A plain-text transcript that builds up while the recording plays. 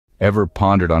Ever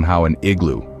pondered on how an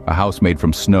igloo, a house made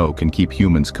from snow, can keep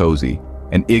humans cozy?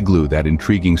 An igloo, that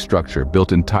intriguing structure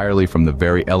built entirely from the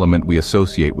very element we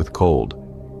associate with cold.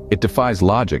 It defies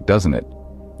logic, doesn't it?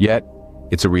 Yet,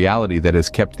 it's a reality that has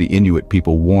kept the Inuit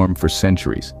people warm for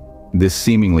centuries. This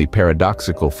seemingly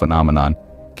paradoxical phenomenon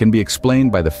can be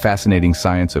explained by the fascinating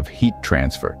science of heat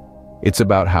transfer. It's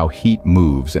about how heat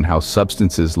moves and how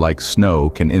substances like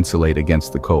snow can insulate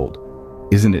against the cold.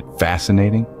 Isn't it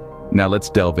fascinating? Now let's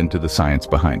delve into the science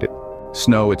behind it.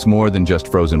 Snow, it's more than just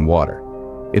frozen water.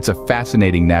 It's a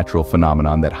fascinating natural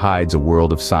phenomenon that hides a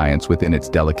world of science within its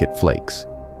delicate flakes.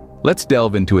 Let's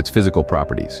delve into its physical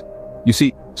properties. You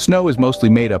see, snow is mostly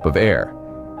made up of air,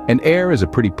 and air is a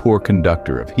pretty poor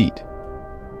conductor of heat.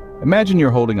 Imagine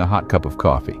you're holding a hot cup of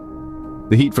coffee.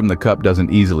 The heat from the cup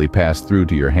doesn't easily pass through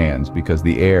to your hands because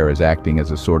the air is acting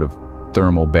as a sort of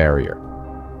thermal barrier.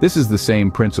 This is the same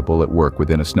principle at work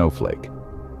within a snowflake.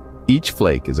 Each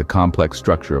flake is a complex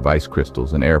structure of ice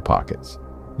crystals and air pockets.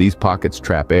 These pockets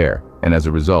trap air, and as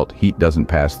a result, heat doesn't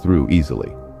pass through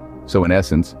easily. So in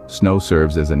essence, snow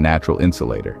serves as a natural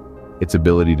insulator. Its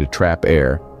ability to trap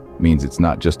air means it's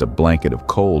not just a blanket of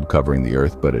cold covering the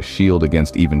earth, but a shield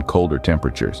against even colder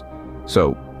temperatures.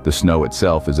 So, the snow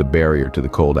itself is a barrier to the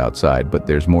cold outside, but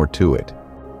there's more to it.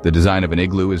 The design of an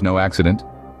igloo is no accident.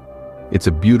 It's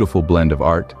a beautiful blend of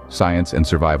art, science, and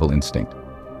survival instinct.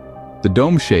 The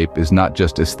dome shape is not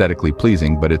just aesthetically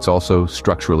pleasing, but it's also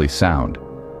structurally sound.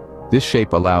 This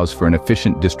shape allows for an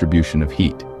efficient distribution of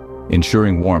heat,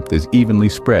 ensuring warmth is evenly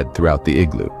spread throughout the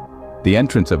igloo. The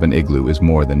entrance of an igloo is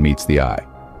more than meets the eye.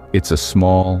 It's a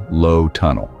small, low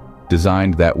tunnel,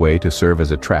 designed that way to serve as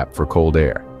a trap for cold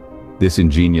air. This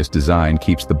ingenious design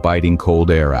keeps the biting cold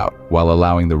air out, while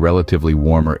allowing the relatively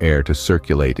warmer air to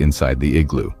circulate inside the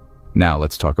igloo. Now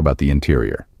let's talk about the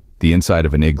interior. The inside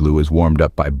of an igloo is warmed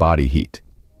up by body heat.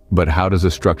 But how does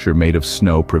a structure made of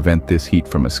snow prevent this heat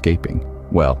from escaping?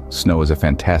 Well, snow is a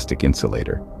fantastic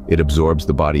insulator. It absorbs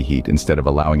the body heat instead of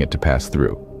allowing it to pass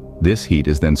through. This heat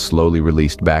is then slowly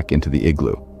released back into the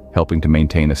igloo, helping to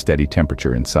maintain a steady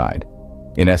temperature inside.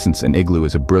 In essence, an igloo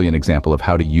is a brilliant example of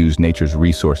how to use nature's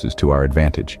resources to our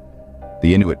advantage.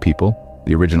 The Inuit people,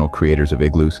 the original creators of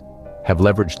igloos, have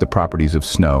leveraged the properties of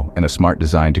snow and a smart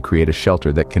design to create a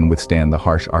shelter that can withstand the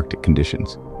harsh Arctic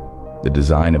conditions. The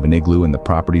design of an igloo and the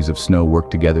properties of snow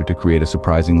work together to create a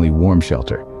surprisingly warm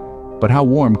shelter. But how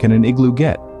warm can an igloo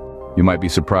get? You might be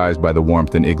surprised by the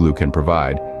warmth an igloo can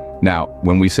provide. Now,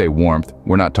 when we say warmth,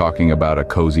 we're not talking about a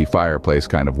cozy fireplace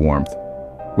kind of warmth.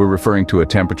 We're referring to a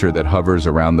temperature that hovers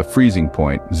around the freezing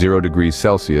point, 0 degrees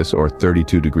Celsius or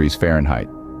 32 degrees Fahrenheit.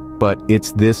 But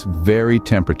it's this very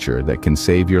temperature that can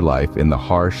save your life in the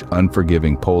harsh,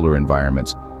 unforgiving polar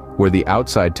environments where the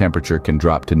outside temperature can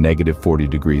drop to -40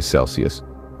 degrees Celsius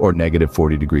or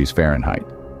 -40 degrees Fahrenheit.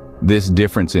 This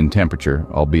difference in temperature,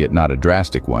 albeit not a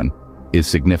drastic one, is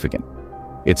significant.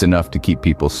 It's enough to keep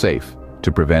people safe,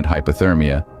 to prevent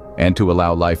hypothermia, and to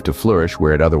allow life to flourish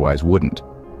where it otherwise wouldn't.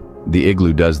 The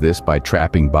igloo does this by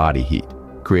trapping body heat,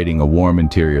 creating a warm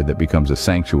interior that becomes a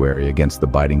sanctuary against the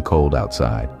biting cold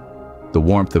outside. The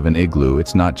warmth of an igloo,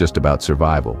 it's not just about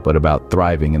survival, but about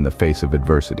thriving in the face of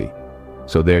adversity.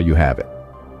 So there you have it.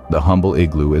 The humble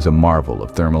igloo is a marvel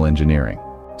of thermal engineering.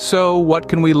 So what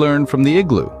can we learn from the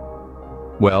igloo?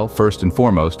 Well, first and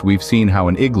foremost, we've seen how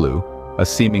an igloo, a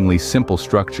seemingly simple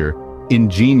structure,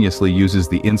 ingeniously uses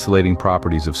the insulating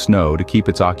properties of snow to keep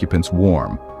its occupants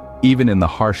warm, even in the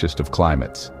harshest of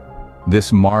climates.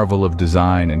 This marvel of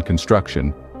design and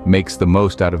construction makes the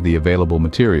most out of the available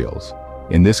materials.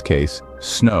 In this case,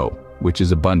 snow, which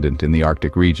is abundant in the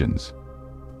Arctic regions.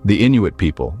 The Inuit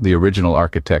people, the original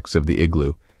architects of the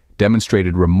igloo,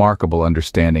 demonstrated remarkable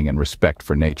understanding and respect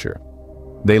for nature.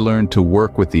 They learned to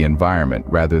work with the environment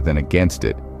rather than against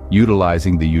it,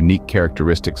 utilizing the unique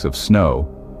characteristics of snow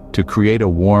to create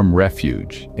a warm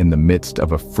refuge in the midst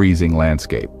of a freezing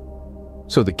landscape.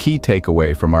 So the key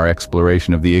takeaway from our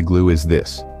exploration of the igloo is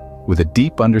this: with a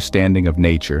deep understanding of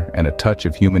nature and a touch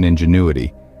of human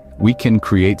ingenuity, we can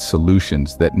create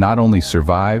solutions that not only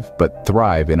survive but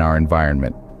thrive in our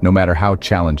environment, no matter how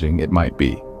challenging it might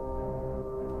be.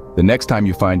 The next time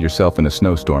you find yourself in a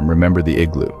snowstorm, remember the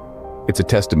igloo. It's a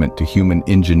testament to human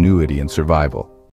ingenuity and survival.